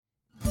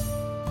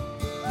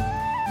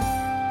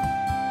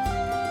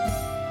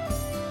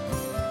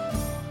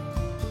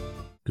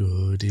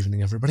Good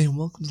evening, everybody, and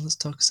welcome to Let's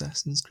Talk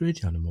Assassin's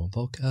Creed, your number one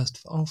podcast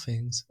for all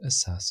things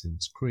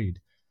Assassin's Creed.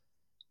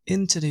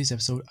 In today's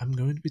episode, I'm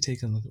going to be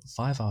taking a look at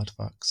 5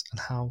 artifacts and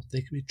how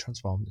they can be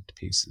transformed into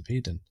pieces of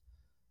Eden.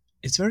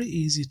 It's very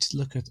easy to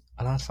look at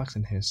an artifact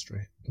in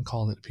history and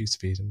call it a piece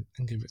of Eden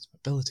and give it some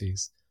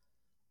abilities,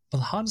 but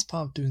the hardest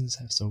part of doing this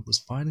episode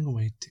was finding a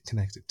way to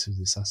connect it to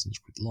the Assassin's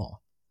Creed lore.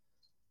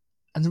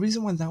 And the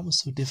reason why that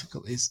was so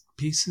difficult is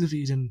pieces of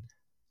Eden,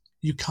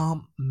 you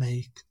can't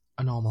make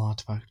a normal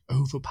artifact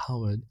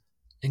overpowered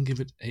and give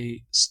it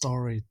a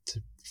story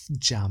to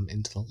jam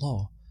into the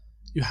lore.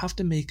 You have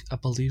to make a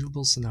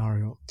believable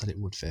scenario that it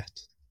would fit.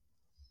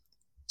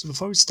 So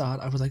before we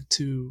start, I would like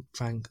to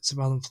thank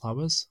Sibylline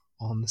Flowers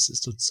on the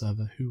Sisterhood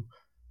server who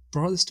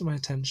brought this to my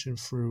attention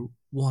through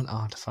one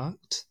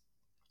artifact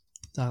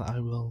that I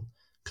will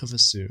cover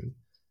soon,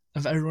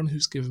 and for everyone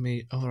who's given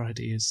me other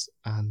ideas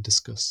and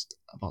discussed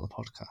about the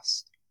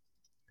podcast.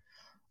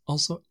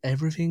 Also,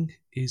 everything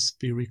is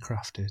theory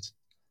crafted.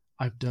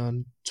 I've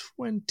done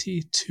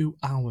 22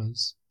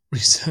 hours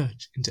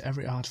research into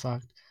every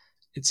artifact,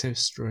 its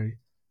history,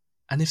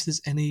 and if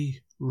there's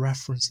any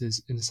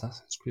references in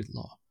Assassin's Creed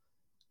lore.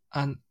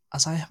 And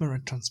as I haven't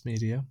read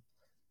Transmedia,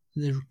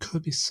 there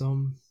could be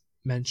some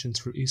mention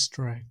through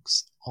Easter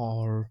eggs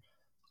or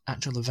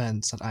actual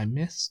events that I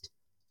missed.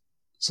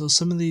 So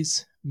some of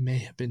these may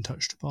have been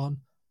touched upon,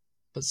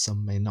 but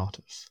some may not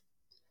have.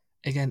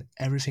 Again,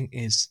 everything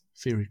is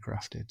theory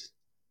crafted.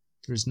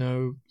 There is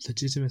no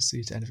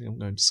legitimacy to anything I'm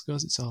going to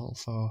discuss. It's all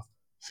for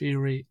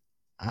theory,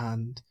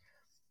 and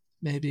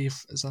maybe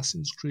if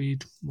Assassin's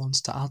Creed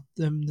wants to add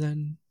them,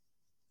 then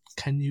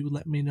can you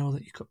let me know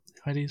that you got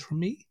ideas from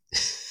me?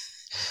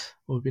 It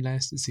would be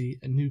nice to see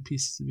a new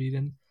piece of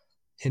Eden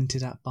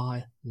hinted at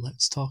by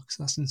Let's Talk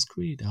Assassin's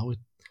Creed. I would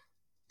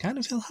kind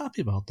of feel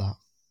happy about that.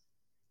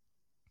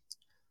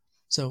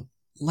 So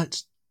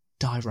let's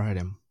dive right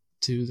in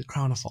to the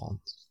Crown of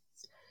Thorns.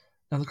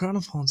 Now, the Crown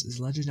of Thorns is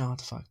a legendary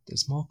artifact that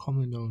is more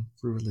commonly known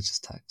through religious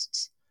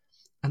texts,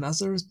 and as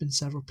there has been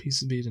several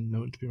pieces of Eden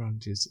known to be around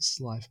Jesus'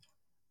 life,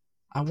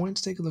 I wanted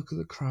to take a look at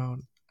the crown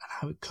and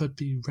how it could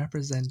be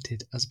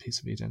represented as a piece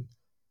of Eden.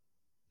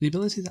 The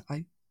ability that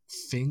I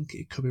think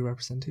it could be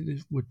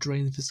represented would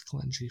drain the physical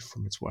energy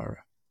from its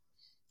wearer.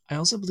 I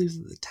also believe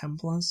that the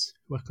Templars,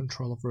 who had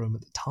control of Rome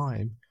at the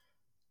time,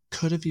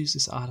 could have used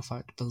this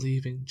artifact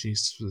believing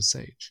Jesus was a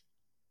sage.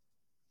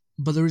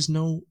 But there is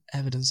no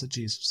evidence that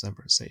Jesus was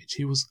ever a sage.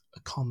 He was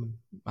a common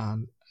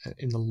man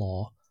in the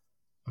lore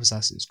of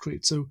Assassin's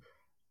Creed. So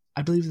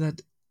I believe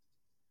that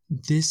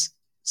this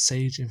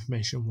sage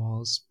information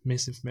was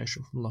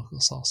misinformation from local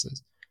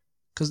sources.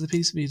 Because the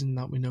piece of Eden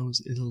that we know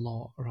is in the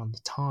lore around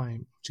the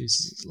time of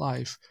Jesus'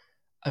 life,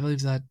 I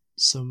believe that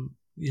some,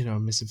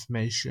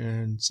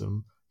 misinformation,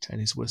 some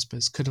Chinese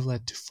whispers could have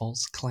led to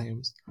false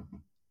claims,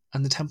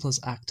 and the Templars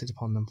acted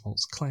upon them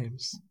false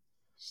claims.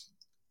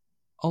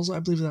 Also,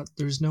 I believe that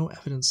there is no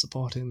evidence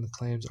supporting the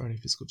claims or any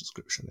physical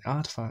description of the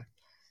artifact,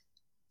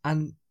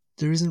 and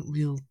there isn't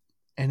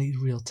any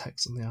real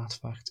text on the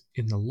artifact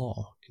in the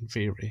lore, in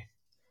theory.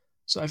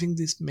 So I think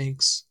this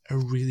makes a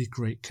really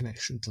great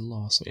connection to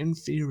lore. So in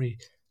theory,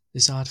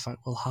 this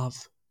artifact will have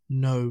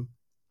no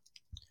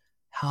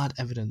hard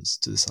evidence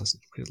to the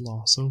Assassin's Creed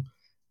lore, so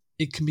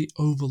it can be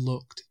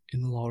overlooked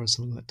in the lore as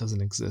something that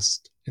doesn't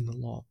exist in the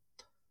lore.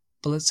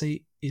 But let's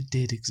say it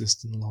did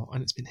exist in the lore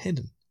and it's been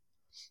hidden.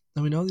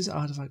 Now we know this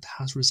artifact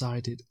has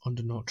resided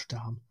under Notre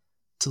Dame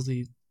till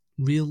the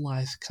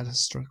real-life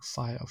catastrophic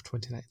fire of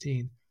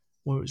 2019,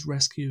 where it was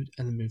rescued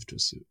and then moved to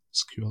a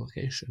secure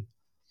location.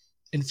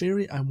 In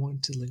theory, I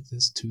want to link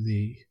this to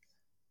the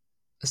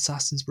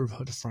Assassin's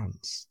Brotherhood of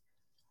France.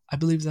 I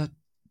believe that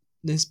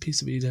this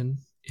piece of Eden,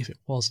 if it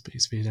was a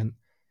piece of Eden,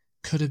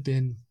 could have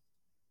been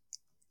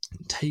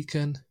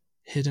taken,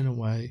 hidden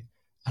away,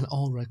 and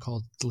all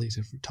records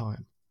deleted through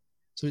time.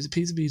 So it's a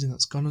piece of Eden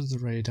that's gone under the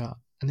radar,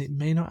 and it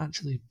may not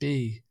actually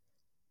be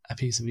a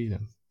piece of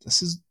Eden.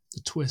 This is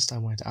the twist I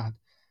wanted to add,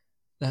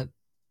 that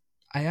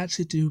I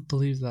actually do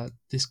believe that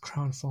this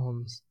Crown of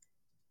Thorns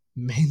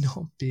may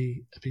not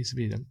be a piece of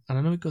Eden. And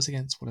I know it goes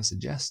against what I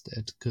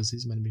suggested, because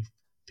these are meant to be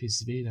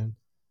pieces of Eden,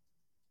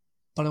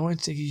 but I wanted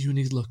to take a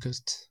unique look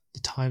at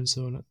the time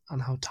zone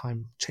and how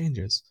time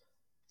changes.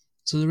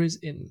 So there is,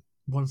 in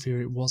one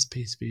theory, it was a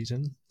piece of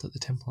Eden that the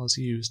Templars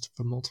used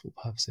for multiple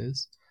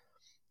purposes.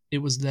 It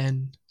was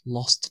then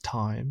lost to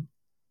time.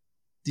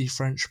 The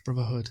French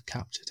Brotherhood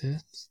captured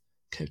it,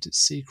 kept it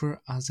secret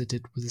as they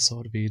did with the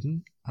Sword of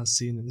Eden, as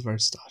seen in the very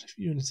start of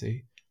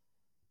Unity.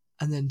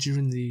 And then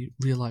during the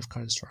real-life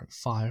catastrophic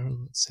fire,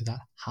 and let's say that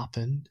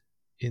happened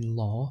in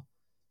lore,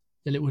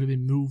 then it would have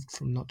been moved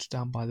from Notre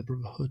Dame by the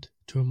Brotherhood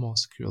to a more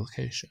secure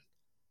location.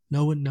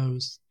 No one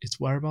knows its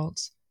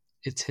whereabouts,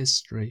 its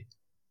history,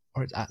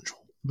 or its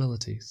actual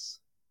abilities.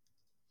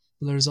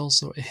 But there is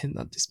also a hint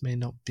that this may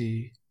not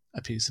be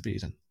a piece of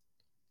Eden.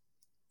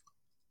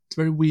 It's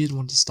a very weird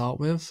one to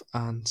start with,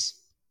 and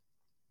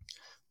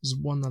it was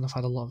one that I've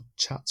had a lot of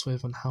chats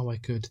with on how I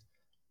could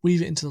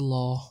weave it into the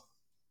lore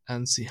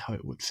and see how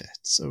it would fit.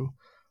 So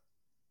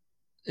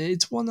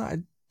it's one that I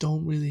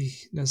don't really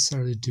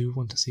necessarily do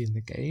want to see in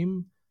the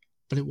game,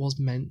 but it was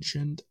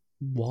mentioned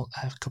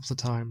a couple of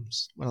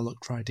times when I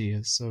looked for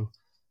ideas, so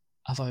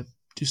I thought I'd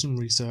do some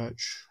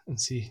research and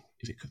see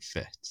if it could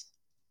fit.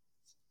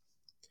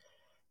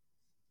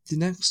 The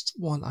next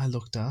one I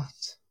looked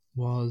at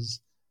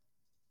was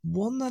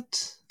one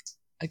that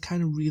I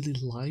kind of really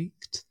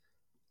liked,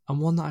 and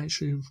one that I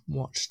actually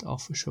watched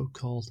off a show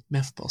called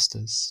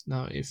Mythbusters.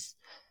 Now, if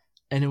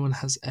anyone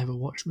has ever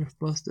watched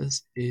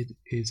Mythbusters, it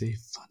is a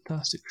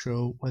fantastic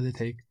show where they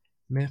take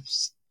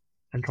myths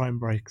and try and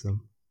break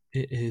them.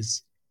 It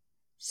is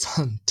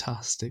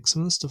fantastic.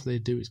 Some of the stuff they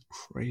do is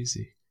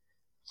crazy.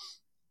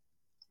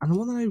 And the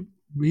one that I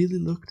really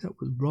looked at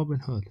was Robin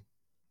Hood.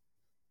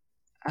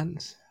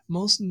 And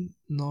most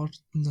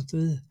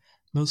notably,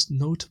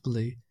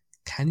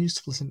 can you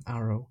split an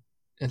arrow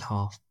in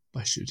half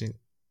by shooting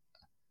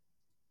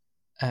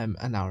an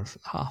arrow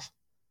from half?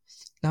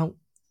 Now,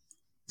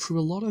 through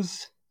a lot of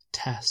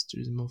tests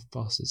through the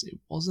Mythbusters, it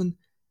wasn't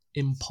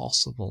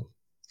impossible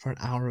for an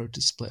arrow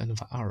to split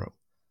another arrow.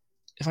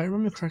 If I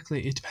remember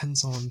correctly, it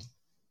depends on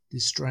the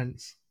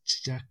strength,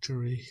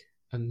 trajectory,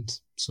 and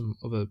some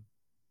other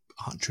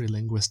archery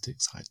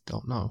linguistics I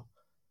don't know.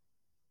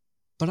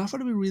 But I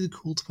thought it would be really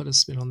cool to put a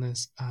spin on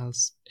this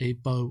as a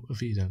bow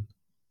of Eden,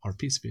 or a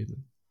piece of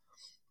Eden.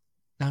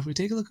 Now, if we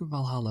take a look at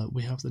Valhalla,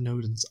 we have the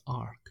Nodens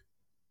Ark.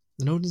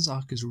 The Nodens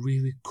Ark is a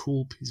really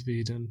cool piece of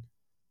Eden,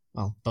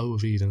 well, bow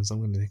of Eden, so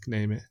I'm going to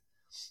nickname it,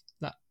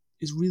 that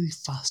is really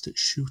fast at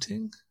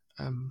shooting.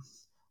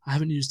 I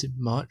haven't used it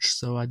much,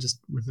 so I just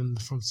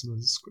remember from some of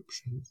the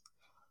descriptions.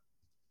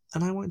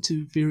 And I went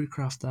to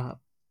theorycraft that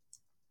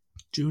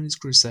during his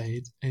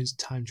crusade, his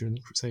time during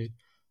the crusade,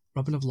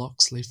 Robin of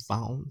Locksley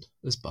found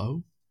this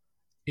bow.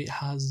 It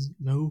has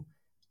no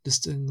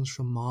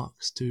distinguishable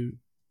marks to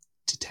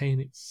detain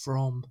it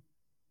from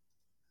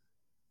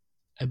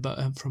a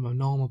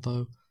normal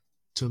bow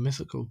to a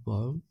mythical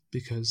bow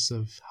because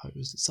of how it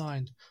was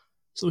designed.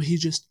 So he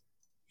just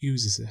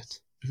uses it.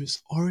 If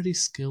it's already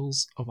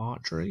skills of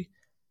archery,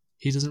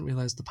 he doesn't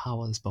realize the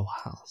power this bow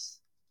has.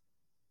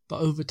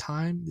 But over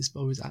time, this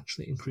bow is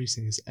actually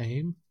increasing his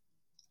aim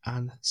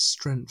and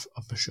strength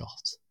of the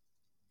shot.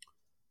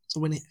 So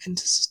when he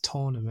enters his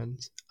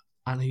tournament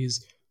and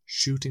he's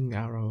shooting the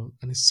arrow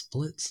and he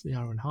splits the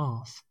arrow in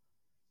half,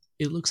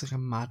 it looks like a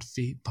mad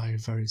feat by a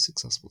very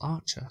successful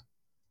archer.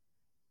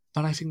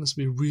 But I think this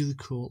would be a really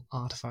cool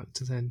artifact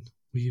to then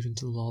weave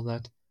into the lore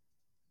that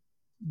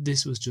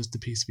this was just a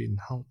piece of Eden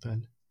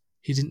helping.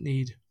 He didn't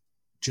need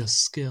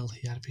just skill,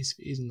 he had a piece of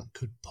Eden that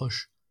could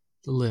push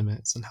the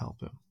limits and help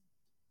him.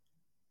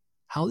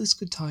 How this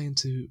could tie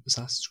into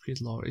Assassin's Creed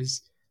lore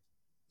is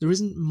there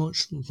isn't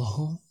much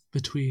lore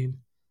between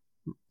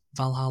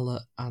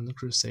Valhalla and the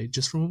Crusade,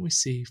 just from what we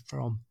see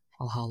from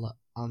Valhalla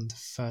and the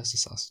first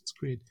Assassin's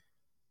Creed.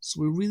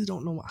 So we really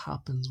don't know what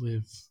happens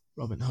with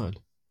Robin Hood.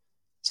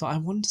 So I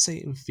want to say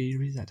in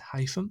theory that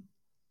Hytham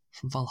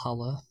from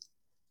Valhalla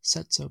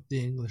sets up the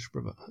English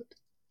Brotherhood,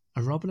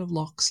 and Robin of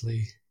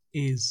Locksley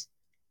is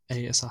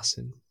an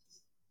assassin.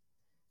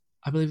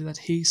 I believe that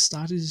he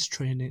started his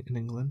training in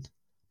England,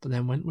 but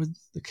then went with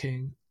the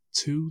king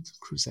to the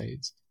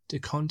Crusades to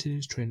continue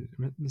his training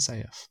in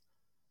Masyaf.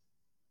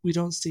 We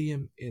don't see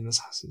him in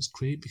Assassin's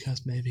Creed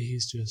because maybe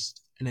he's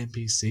just an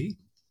NPC,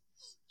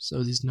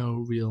 so there's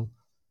no real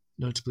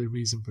notable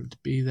reason for him to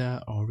be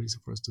there or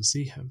reason for us to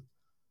see him.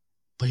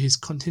 But he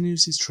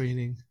continues his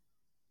training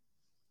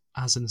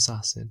as an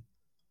assassin,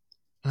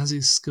 and as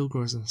his skill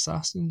grows as an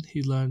assassin,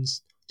 he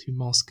learns to be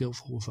more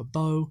skillful with a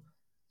bow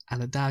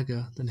and a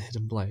dagger than a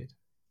hidden blade.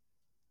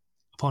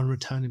 Upon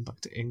returning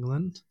back to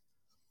England,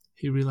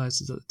 he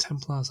realizes that the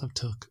Templars have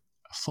took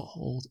a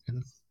foothold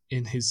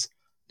in his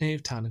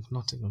native town of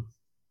Nottingham.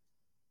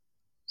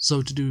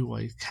 So to do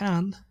what he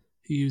can,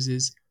 he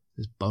uses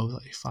this bow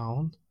that he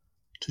found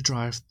to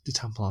drive the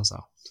Templars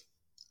out.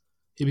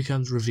 He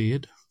becomes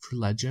revered through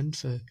legend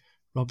for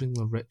robbing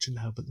the rich and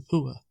helping the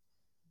poor,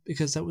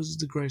 because that was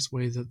the greatest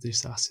way that the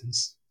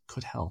assassins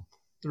could help.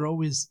 They're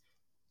always,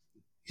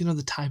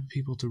 the type of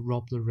people to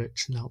rob the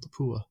rich and help the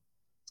poor.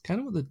 It's kind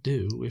of what they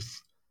do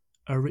if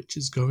a rich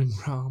is going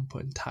around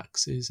putting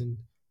taxes and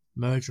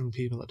murdering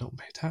people that don't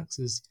pay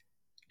taxes.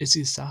 It's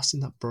the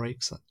assassin that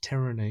breaks that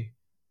tyranny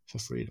for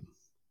freedom.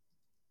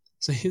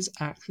 So his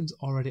actions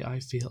already, I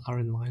feel, are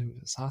in line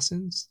with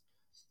assassins,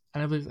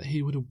 and I believe that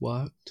he would have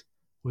worked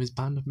with his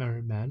band of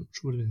merry men,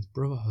 which would have been his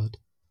brotherhood,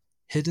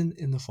 hidden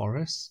in the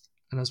forest,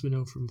 and as we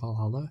know from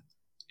Valhalla,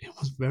 it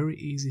was very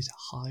easy to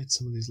hide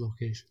some of these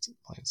locations in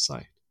plain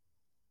sight.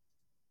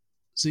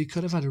 So he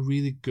could have had a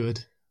really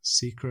good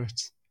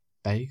secret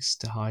base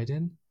to hide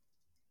in,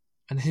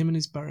 and him and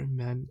his merry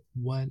men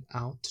went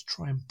out to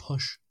try and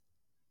push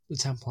the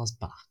Templars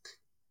back.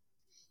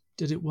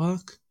 Did it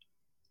work?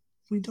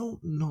 We don't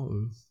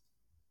know.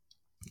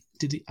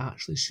 Did he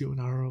actually shoot an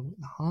arrow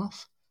in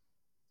half?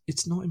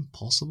 It's not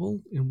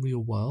impossible in real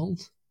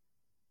world,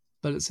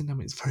 but at the same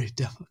time it's very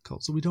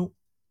difficult, so we don't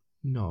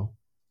know.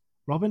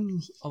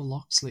 Robin of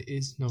Locksley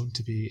is known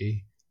to be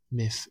a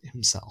myth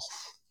himself.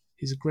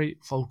 He's a great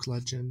folk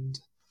legend,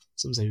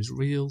 Some say it was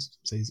real, some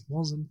say it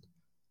wasn't.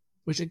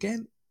 Which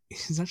again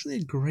is actually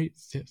a great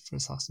fit for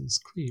Assassin's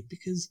Creed,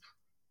 because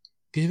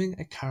giving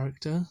a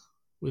character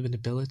with an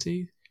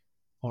ability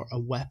or a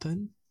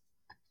weapon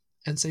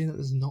and saying that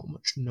there's not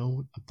much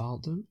known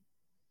about them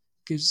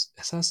gives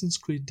Assassin's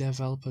Creed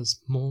developers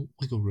more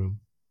wiggle room.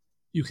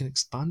 You can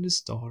expand his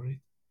story,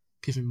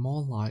 give him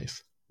more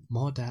life,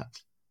 more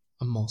depth,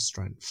 and more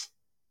strength.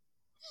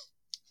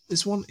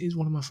 This one is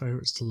one of my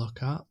favourites to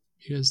look at,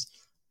 because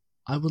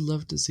I would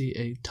love to see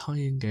a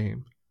tie-in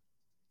game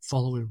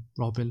following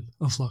Robin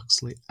of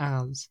Locksley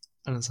as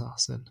an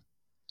assassin.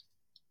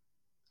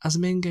 As a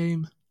main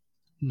game,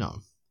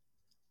 no.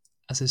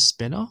 As a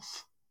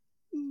spin-off,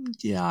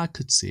 yeah, I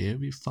could see it.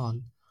 It'd be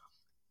fun.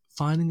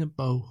 Finding a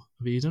Bow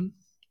of Eden,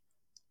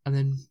 and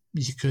then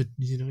you could,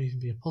 even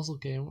be a puzzle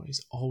game where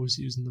he's always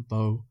using the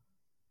bow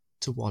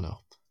to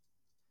one-up.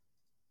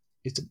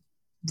 It's a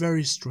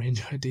very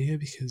strange idea,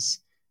 because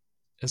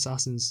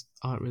assassins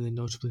aren't really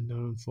notably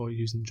known for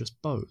using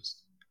just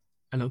bows.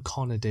 I know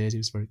Connor did, he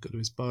was very good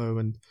with his bow,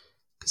 and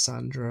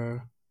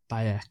Cassandra,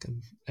 Bayek,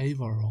 and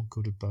Ava are all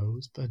good with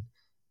bows, but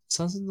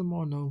assassins are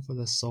more known for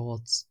their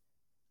swords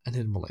and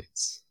hidden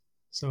blades.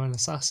 So an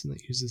assassin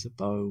that uses a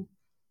bow,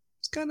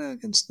 it's kind of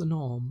against the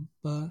norm,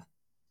 but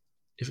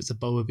if it's a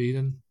Bow of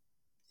Eden,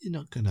 you're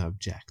not going to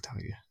object,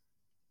 are you?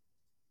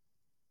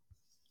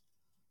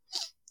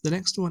 The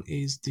next one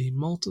is the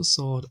Malta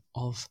Sword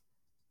of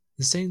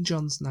the St.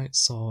 John's Knight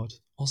Sword,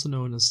 also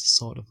known as the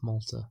Sword of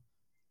Malta.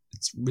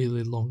 Its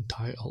really long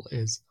title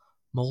is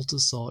Malta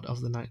Sword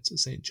of the Knights of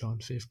St. John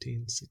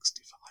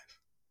 1565.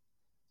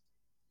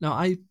 Now,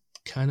 I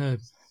kind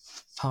of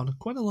found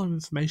quite a lot of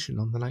information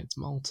on the Knights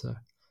of Malta,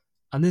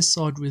 and this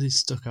sword really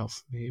stuck out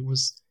for me. It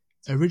was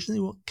originally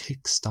what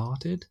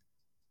kick-started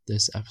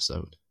this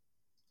episode.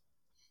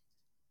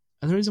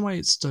 And the reason why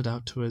it stood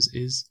out to us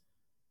is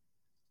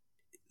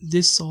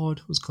this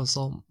sword was called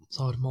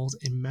Sword of Malta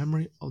in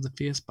memory of the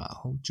fierce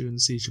battle during the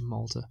Siege of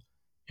Malta,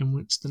 in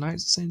which the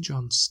Knights of St.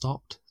 John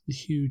stopped the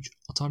huge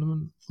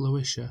Ottoman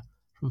militia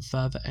from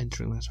further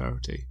entering their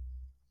territory.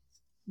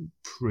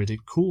 Pretty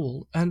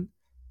cool. And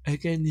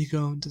again,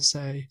 you're going to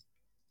say,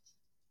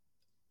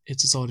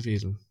 it's a Sword of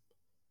Eden.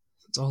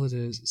 That's all it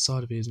is,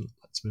 Sword of Eden,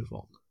 let's move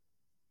on.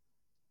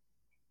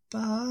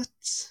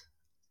 But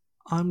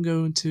I'm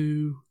going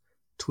to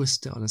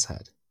twist it on its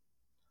head.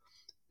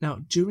 Now,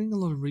 during a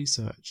lot of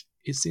research,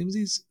 it seems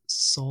these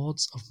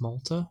Swords of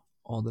Malta,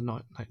 or the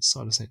Knight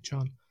Sword of St.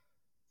 John,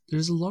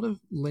 there's a lot of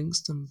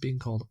links to them being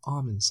called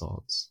Armin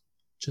swords,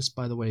 just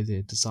by the way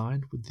they're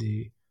designed, with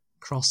the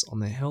cross on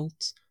their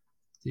hilt,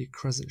 the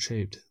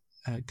crescent-shaped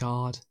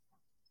guard,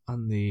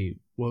 and the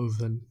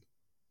woven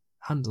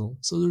handle.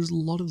 So there's a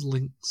lot of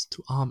links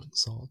to Armin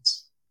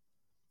swords.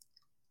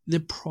 There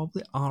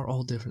probably are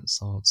all different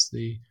swords.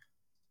 The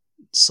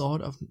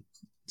sword of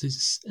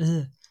this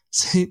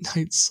Saint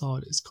Knight's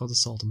sword is called the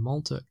Sword of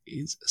Malta.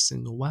 It is a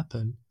single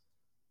weapon,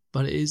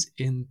 but it is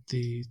in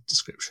the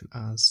description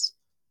as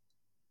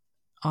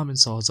Armin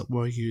swords that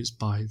were used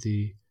by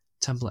the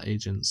Templar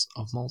agents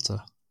of Malta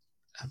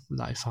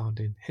that I found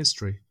in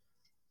history.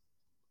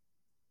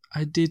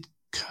 I did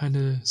kind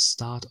of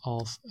start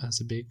off as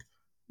a big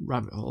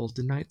rabbit hole.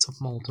 The Knights of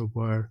Malta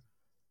were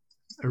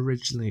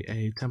originally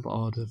a Templar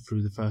order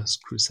through the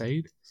First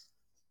Crusade.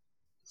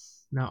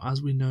 Now,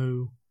 as we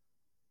know,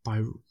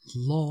 by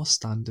law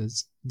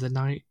standards, the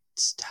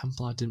Knights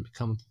Templar didn't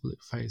become a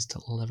public face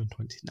till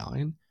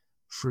 1129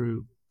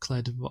 through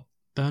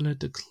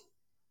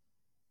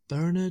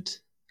Bernard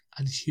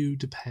and Hugh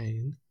de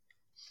Payne.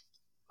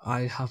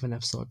 I have an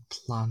episode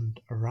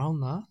planned around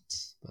that,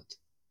 but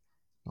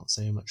not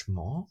saying much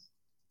more.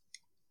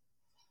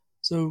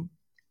 So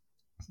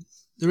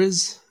it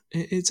was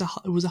a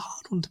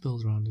hard one to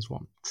build around, is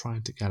what I'm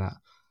trying to get at.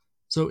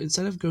 So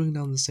instead of going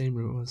down the same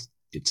route as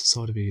it's a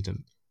Sword of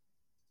Eden,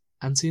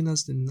 and seeing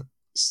as the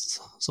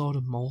Sword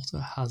of Malta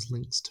has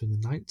links to the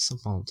Knights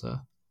of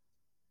Malta,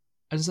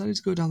 I decided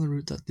to go down the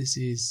route that this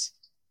is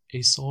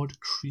a sword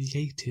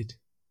created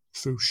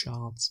through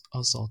shards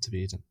of Sword of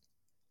Eden.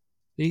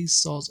 These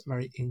swords are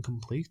very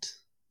incomplete.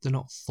 They're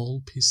not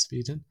full pieces of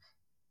Eden.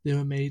 They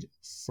were made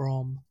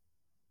from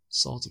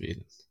Sword of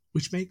Eden,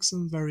 which makes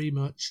them very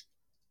much,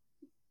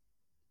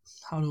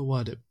 how do I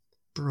word it,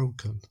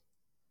 broken.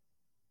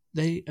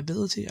 The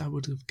ability I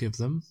would have given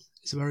them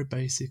is a very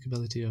basic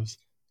ability of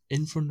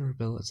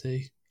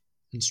invulnerability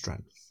and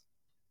strength.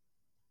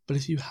 But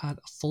if you had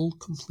a full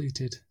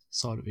completed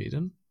Sword of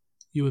Eden,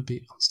 you would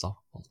be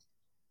unstoppable.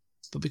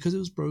 But because it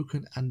was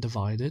broken and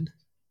divided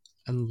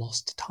and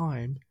lost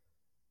time,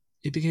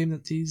 it became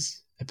that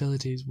these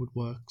abilities would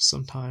work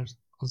sometimes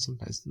and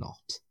sometimes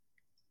not.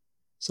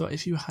 So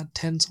if you had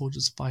 10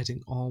 soldiers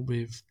fighting all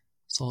with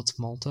Swords of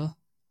Malta,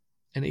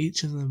 and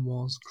each of them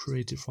was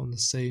created from the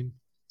same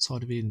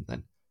Sword of Eden,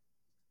 then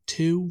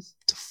 2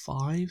 to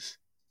 5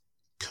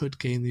 could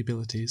gain the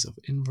abilities of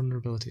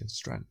invulnerability and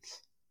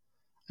strength.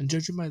 And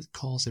judging by the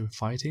cause they were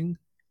fighting,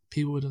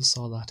 people would have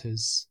saw that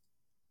as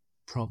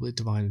probably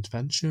divine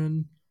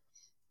intervention,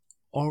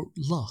 or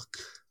luck,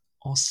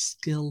 or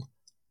skill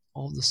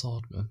of the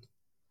swordman.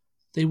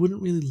 they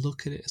wouldn't really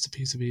look at it as a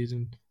piece of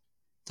Eden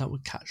that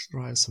would catch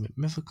their eye as something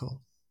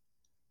mythical.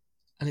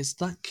 And it's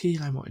that key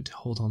I wanted to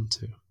hold on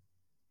to.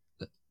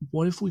 That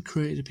what if we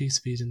created a piece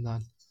of Eden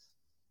that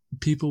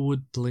people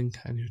would blink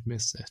and you'd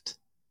miss it?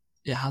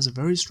 It has a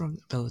very strong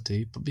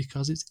ability, but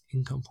because it's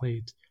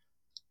incomplete,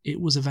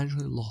 it was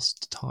eventually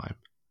lost to time.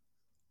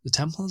 The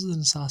Templars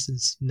and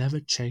Assassins never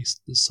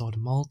chased the Sword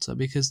of Malta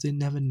because they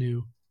never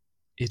knew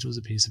it was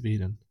a piece of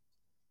Eden.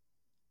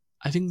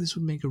 I think this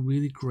would make a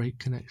really great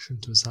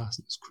connection to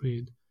Assassin's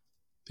Creed,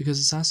 because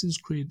Assassin's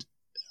Creed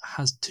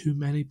has too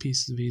many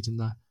pieces of Eden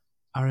that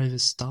are either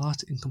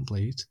start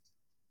incomplete,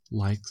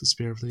 like the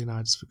Spear of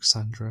Leonidas for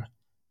Cassandra,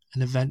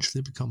 and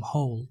eventually become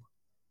whole,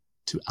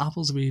 to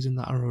apples of Eden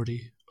that are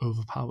already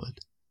overpowered.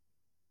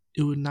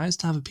 It would be nice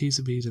to have a piece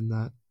of Eden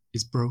that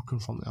is broken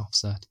from the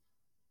offset,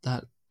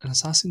 that an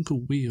assassin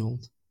could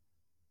wield,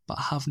 but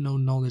have no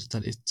knowledge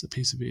that it's a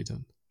piece of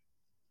Eden.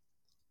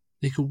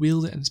 They could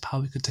wield it and its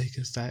power could take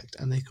effect,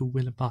 and they could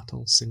win a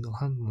battle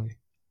single-handedly.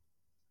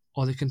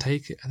 Or they can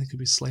take it and it could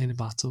be slain in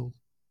battle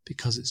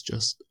because it's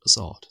just a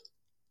sword.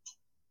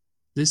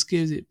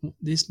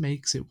 This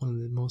makes it one of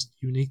the most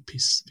unique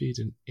pieces of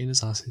Eden in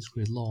Assassin's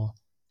Creed lore,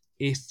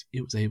 if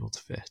it was able to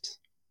fit.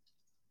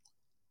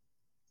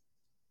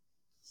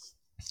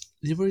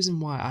 The other reason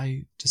why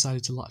I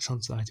decided to latch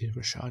onto the idea of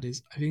a shard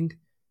is I think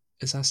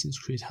Assassin's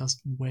Creed has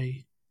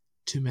way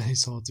too many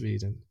swords of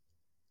Eden.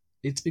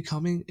 It's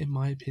becoming, in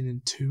my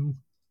opinion, too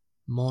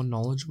more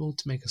knowledgeable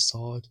to make a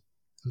sword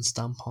and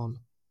stamp on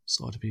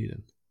Sword of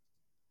Eden.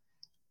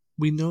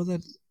 We know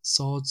that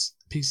swords,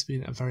 pieces of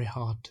Eden, are very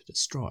hard to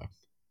destroy,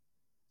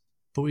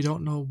 but we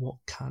don't know what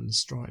can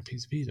destroy a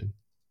piece of Eden.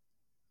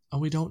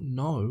 And we don't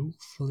know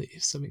fully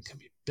if something can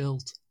be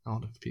built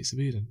out of a piece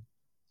of Eden.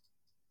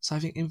 So I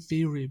think in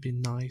theory it'd be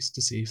nice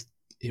to see if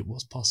it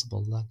was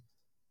possible that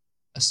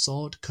a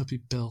sword could be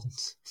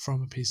built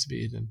from a piece of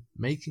Eden,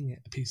 making it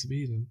a piece of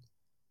Eden,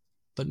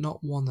 but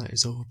not one that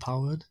is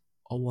overpowered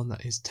or one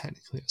that is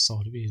technically a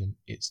Sword of Eden.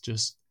 It's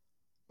just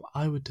what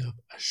I would dub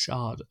a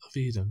Shard of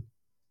Eden.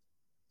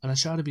 And a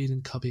Shard of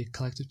Eden could be a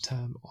collective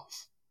term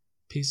of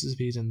pieces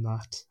of Eden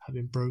that have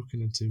been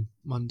broken into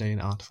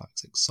mundane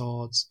artifacts like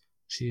swords,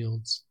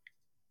 shields,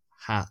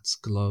 hats,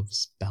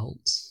 gloves,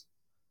 belts.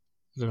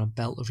 I don't know,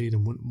 Belt of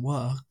Eden wouldn't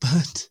work,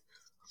 but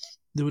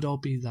there would all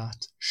be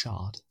that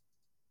shard.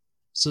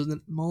 So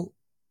that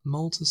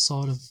Malta's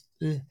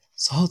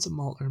Swords of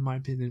Malta, in my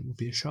opinion, would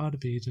be a Shard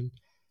of Eden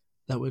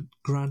that would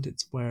grant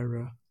its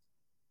wearer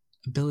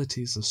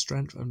abilities of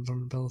strength and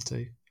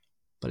vulnerability,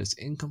 but it's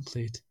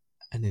incomplete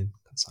and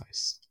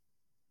inconcise.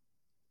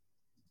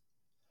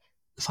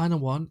 The final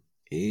one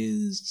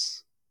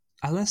is,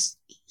 I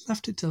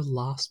left it to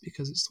last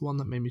because it's the one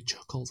that made me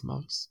chuckle the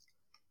most.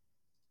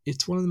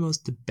 It's one of the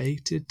most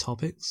debated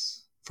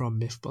topics from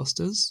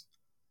Mythbusters,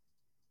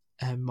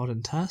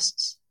 modern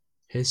tests,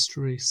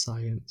 history,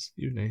 science,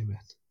 you name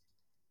it.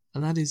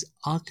 And that is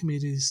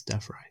Archimedes'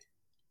 Death Ray.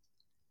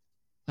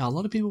 Now, a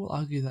lot of people will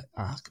argue that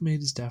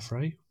Archimedes' Death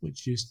Ray,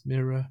 which used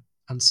mirror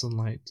and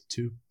sunlight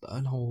to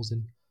burn holes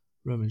in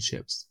Roman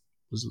ships,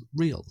 was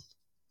real.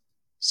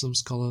 Some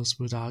scholars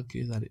would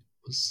argue that it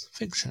was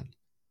fiction.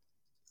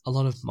 A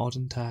lot of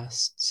modern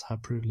tests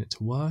have proven it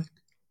to work,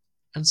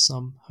 and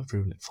some have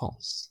proven it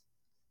false.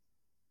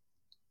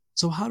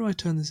 So how do I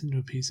turn this into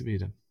a piece of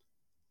Eden?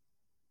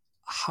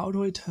 How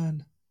do I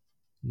turn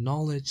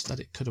knowledge that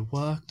it could have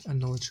worked and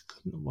knowledge it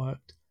couldn't have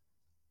worked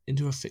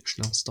into a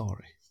fictional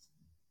story?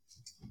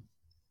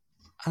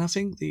 And I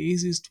think the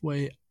easiest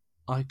way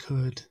I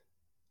could,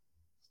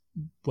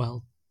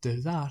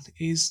 do that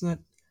is that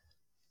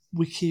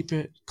we keep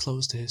it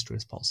close to history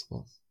as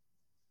possible.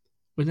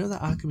 We know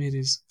that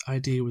Archimedes'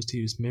 idea was to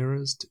use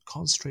mirrors to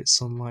concentrate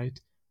sunlight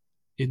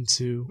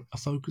into a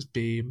focused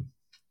beam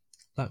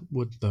that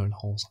would burn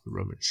holes on the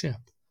Roman ship.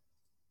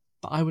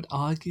 But I would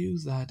argue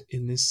that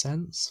in this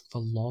sense, for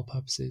law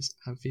purposes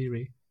and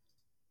theory,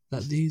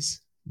 that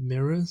these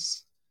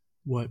mirrors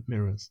weren't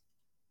mirrors.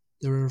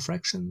 They were a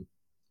reflection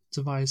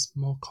device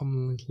more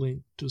commonly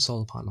linked to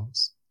solar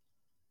panels.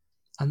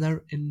 And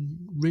their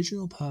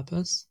original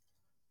purpose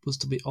was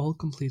to be all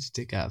completed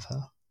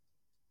together,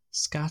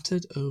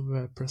 scattered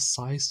over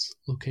precise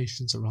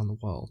locations around the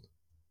world.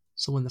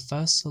 So when the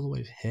first solar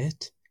wave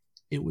hit,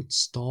 it would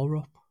store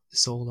up the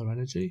solar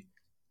energy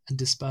and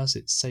disperse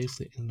it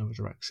safely in another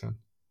direction,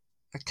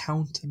 a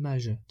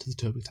countermeasure to the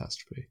turbo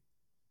catastrophe.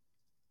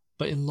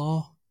 But in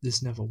law,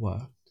 this never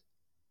worked.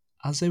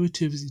 As they were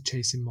too busy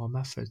chasing more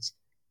methods,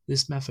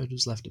 this method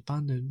was left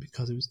abandoned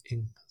because it was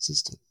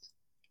inconsistent.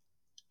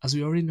 As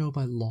we already know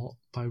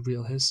by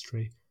real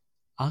history,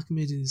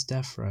 Archimedes'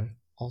 death ray,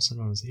 also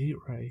known as the heat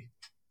ray,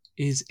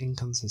 is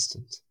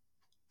inconsistent.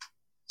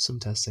 Some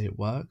tests say it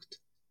worked,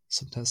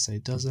 some tests say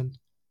it doesn't,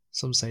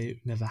 some say it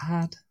never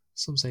had,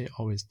 some say it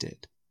always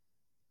did.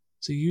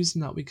 So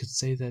using that, we could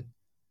say that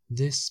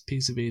this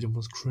piece of Eden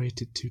was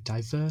created to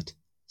divert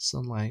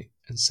sunlight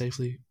and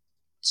safely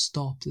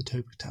stop the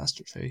turbo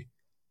catastrophe,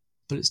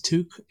 but it's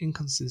too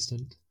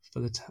inconsistent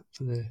for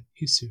the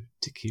Isu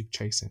to keep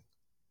chasing.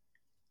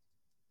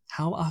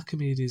 How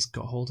Archimedes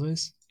got hold of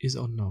this is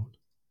unknown.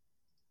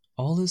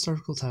 All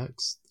historical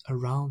texts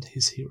around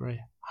his theory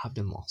have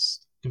been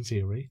lost, in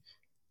theory,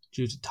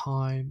 due to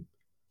time.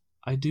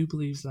 I do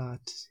believe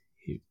that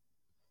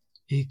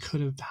he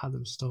could have had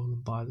them stolen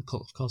by the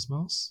Cult of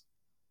Cosmos,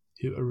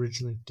 who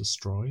originally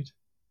destroyed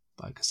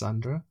by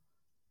Cassandra,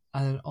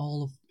 and then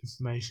all of the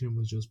information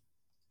was just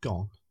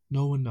gone.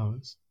 No one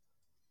knows.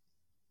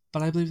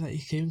 But I believe that he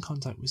came in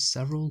contact with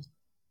several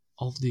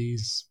of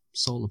these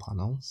solar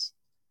panels,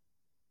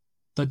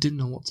 but didn't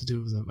know what to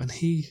do with them, and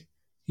he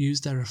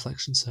used their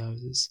reflection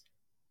surfaces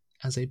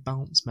as a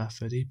bounce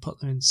method. He put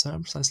them in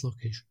certain precise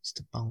locations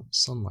to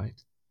bounce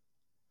sunlight.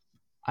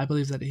 I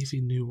believe that if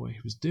he knew what he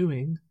was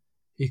doing,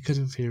 he could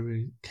in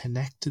theory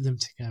connect them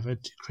together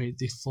to create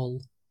the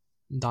full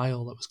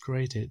dial that was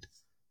created,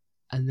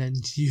 and then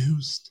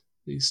used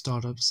the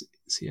startup's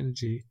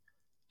energy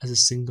as a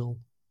single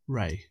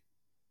ray.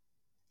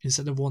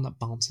 Instead of one that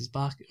bounces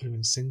back, it would have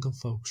been a single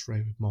focused ray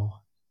with more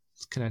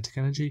kinetic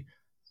energy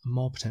and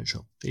more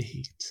potential for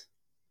heat.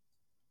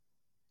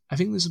 I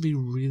think this would be a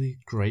really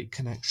great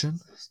connection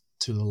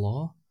to the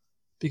law,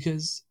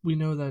 because we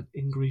know that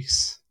in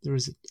Greece there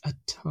is a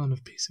ton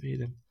of Piece of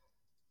Eden,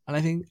 and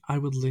I think I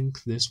would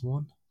link this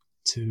one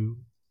to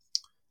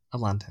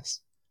Atlantis.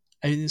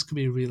 I think this could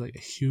be really like a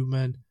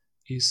human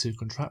Isu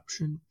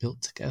contraption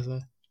built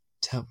together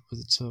to help with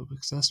the turbo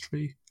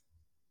accessory,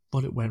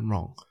 but it went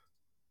wrong.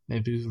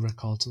 Maybe the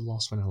records were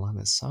lost when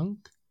Atlantis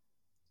sunk.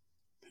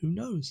 Who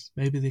knows?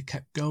 Maybe they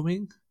kept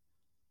going,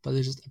 but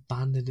they just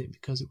abandoned it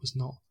because it was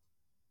not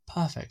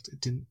perfect.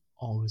 It didn't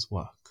always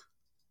work.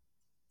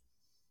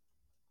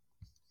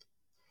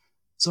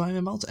 So I'm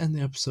about to end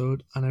the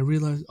episode, and I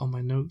realised on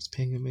my notes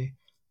pinging me,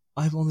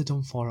 I've only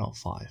done 4 out of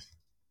 5.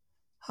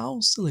 How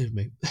silly of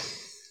me.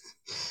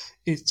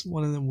 It's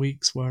one of them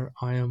weeks where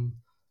I am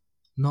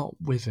not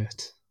with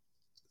it.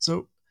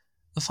 So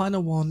the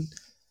final one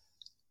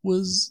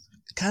was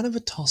kind of a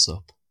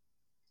toss-up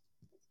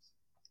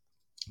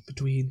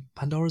between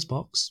Pandora's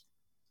Box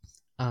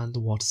and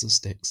The Waters of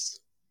Styx.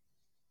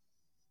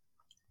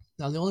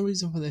 Now the only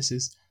reason for this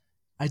is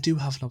I do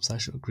have an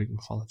obsession with Greek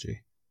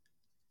mythology.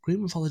 Greek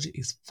mythology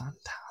is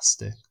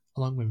fantastic,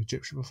 along with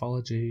Egyptian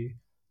mythology,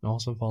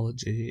 Norse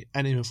mythology,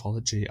 any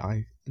mythology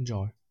I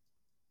enjoy.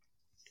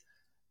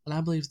 And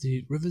I believe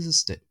the Waters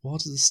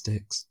of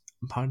Styx,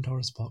 and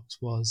Pandora's Box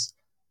was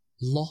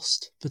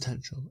lost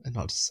potential in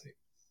Odyssey.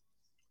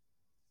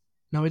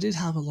 Now I did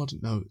have a lot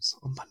of notes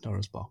on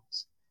Pandora's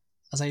Box,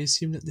 as I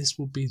assumed that this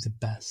would be the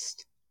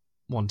best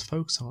one to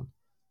focus on.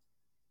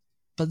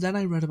 But then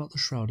I read about the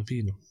Shroud of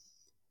Eden.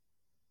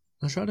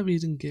 The Shroud of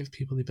Eden gave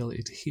people the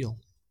ability to heal,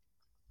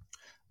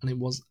 and it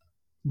was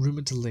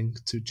rumoured to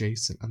link to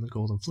Jason and the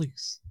Golden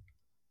Fleece.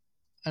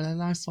 And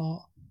then I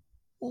thought,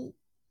 well,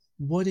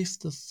 what if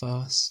the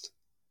first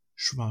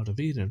Shroud of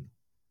Eden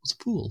was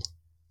a pool?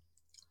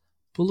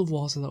 Pool of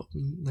water that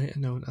was later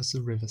known as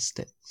the River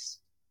Styx.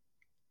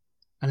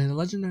 And in the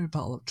legendary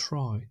Battle of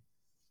Troy,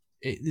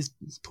 this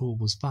pool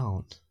was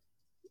found.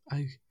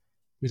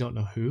 We don't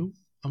know who,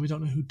 and we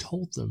don't know who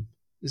told them.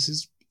 This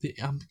is the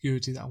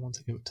ambiguity that I want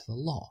to give it to the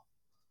law.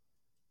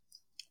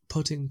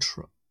 Putting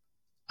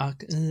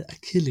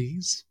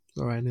Achilles,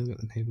 sorry, I nearly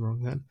got the name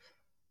wrong then,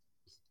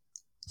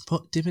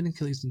 dipping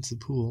Achilles into the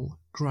pool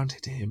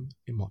granted him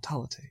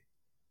immortality,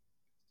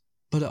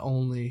 but it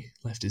only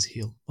left his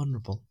heel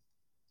vulnerable.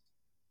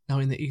 Now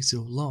in the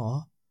Isu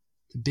law,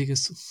 the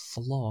biggest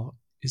flaw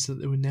is that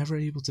they were never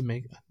able to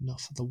make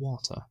enough of the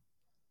water.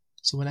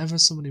 So whenever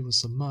somebody was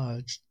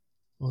submerged,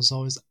 there was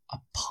always a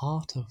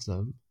part of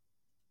them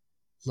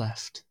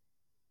left,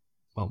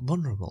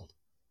 vulnerable.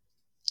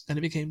 And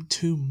it became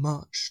too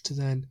much to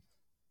then,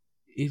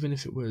 even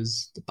if it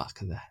was the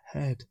back of their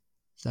head,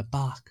 their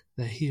back,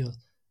 their heel,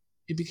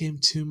 it became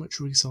too much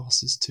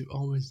resources to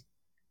always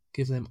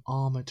give them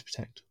armor to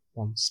protect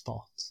one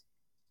spot.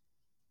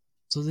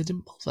 So they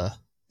didn't bother.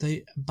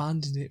 They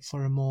abandoned it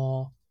for a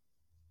more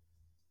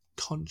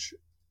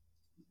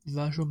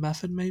controversial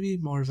method, maybe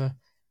more of an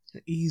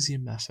easier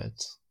method.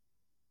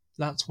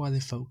 That's why they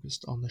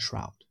focused on the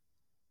shroud.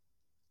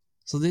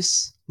 So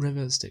this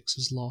River Styx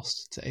was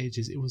lost to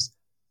ages. It was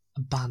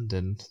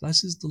abandoned.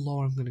 This is the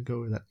law I'm going to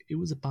go with. That it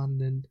was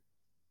abandoned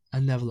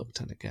and never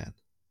looked at again.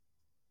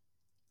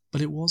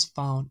 But it was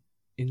found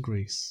in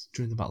Greece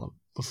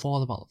before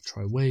the Battle of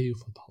Troy, way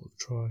before the Battle of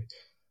Troy.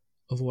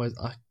 Otherwise,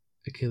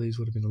 Achilles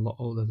would have been a lot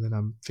older than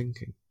I'm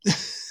thinking.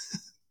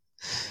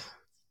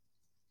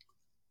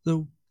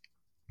 So,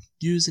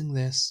 using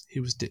this,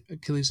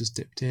 Achilles was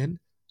dipped in,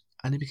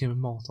 and he became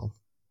immortal.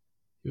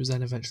 He was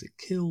then eventually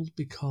killed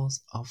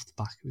because of the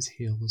back of his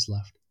heel was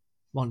left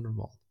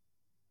vulnerable.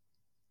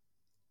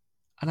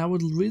 And I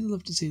would really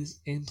love to see this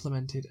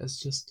implemented as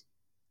just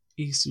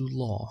Isu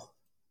law.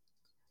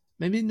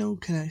 Maybe no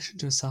connection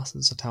to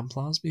Assassins or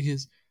Templars,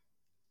 because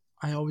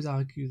I always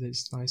argue that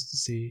it's nice to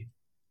see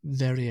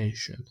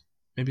variation.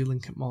 Maybe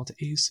link it more to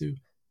Isu,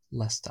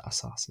 less to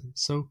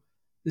Assassins. So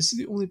this is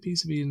the only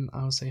Piece of Eden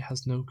I would say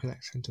has no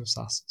connection to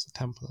Assassins or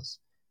Templars.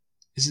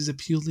 This is a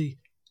purely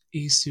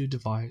Isu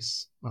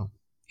device,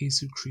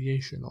 Isu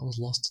creation that was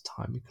lost to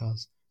time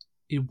because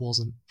it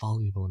wasn't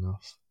valuable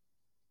enough.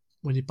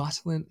 When you're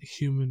battling a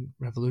human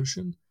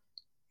revolution,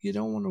 you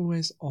don't want to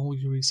waste all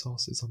your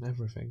resources on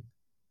everything.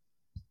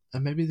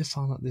 And maybe they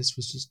found that this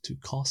was just too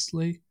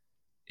costly,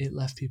 it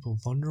left people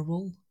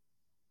vulnerable,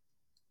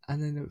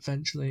 and then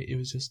eventually it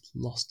was just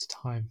lost to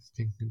time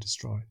being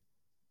destroyed.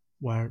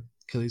 Where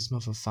Killy's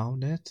mother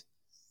found it,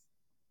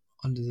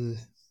 under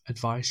the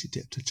advice she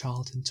dipped her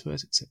child into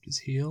it, except his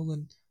heel,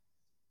 and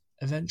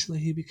eventually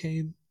he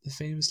became the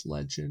famous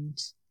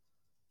legend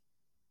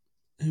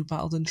who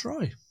battled in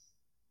Troy.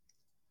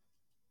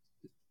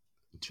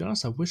 To be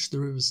honest, I wish the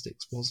River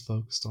Styx was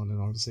focused on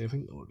in Odyssey. I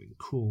think that would have been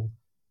cool.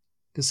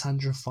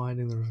 Cassandra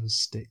finding the River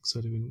Styx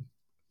would have been a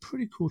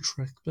pretty cool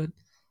trick, but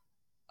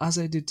as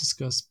I did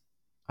discuss,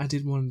 I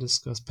did want to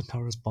discuss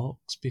Pandora's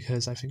Box,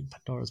 because I think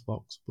Pandora's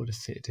Box would have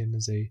fit in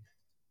as a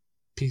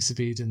piece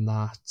of Eden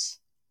that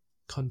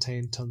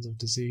contained tons of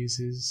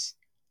diseases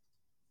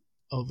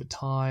over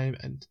time,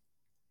 and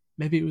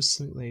maybe it was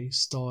something they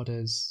stored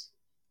as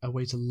a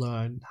way to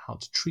learn how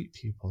to treat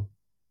people.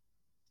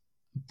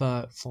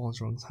 But falling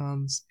into wrong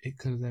hands, it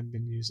could have then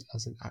been used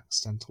as an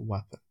accidental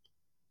weapon.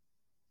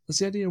 That's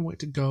the idea I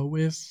wanted to go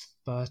with,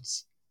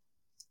 but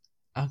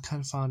I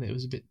kind of found it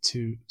was a bit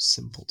too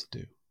simple to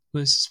do.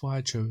 This is why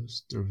I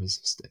chose the Rivers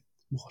of Styx.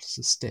 What is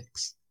the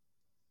Styx?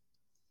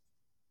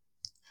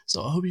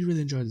 So I hope you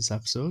really enjoyed this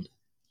episode,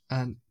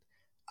 and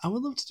I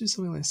would love to do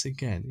something like this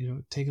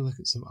again. Take a look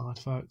at some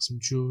artifacts, some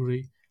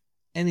jewelry,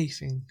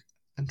 anything,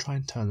 and try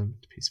and turn them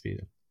into Piece of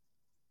Eden.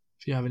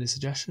 If you have any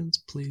suggestions,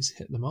 please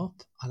hit them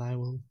up, and I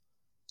will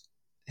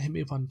hit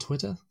me up on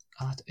Twitter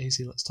at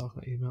ACLetsTalk,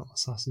 or email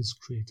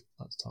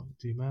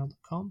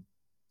Assassin'sCreed@letstalk@gmail.com,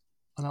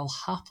 and I'll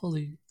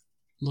happily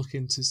look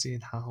into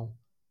seeing how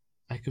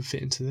I can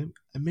fit into them,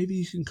 and maybe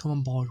you can come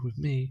on board with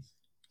me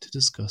to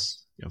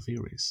discuss your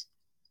theories.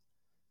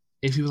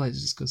 If you would like to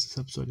discuss this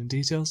episode in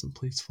details, then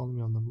please follow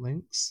me on the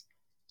links.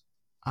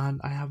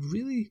 And I have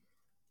really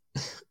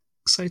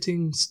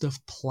exciting stuff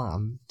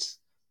planned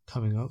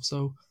coming up,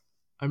 so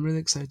I'm really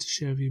excited to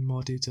share with you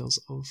more details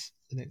of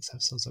the next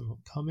episodes I've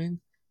got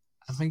coming.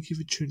 And thank you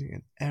for tuning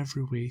in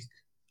every week,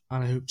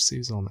 and I hope to see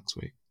you all next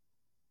week.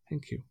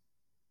 Thank you.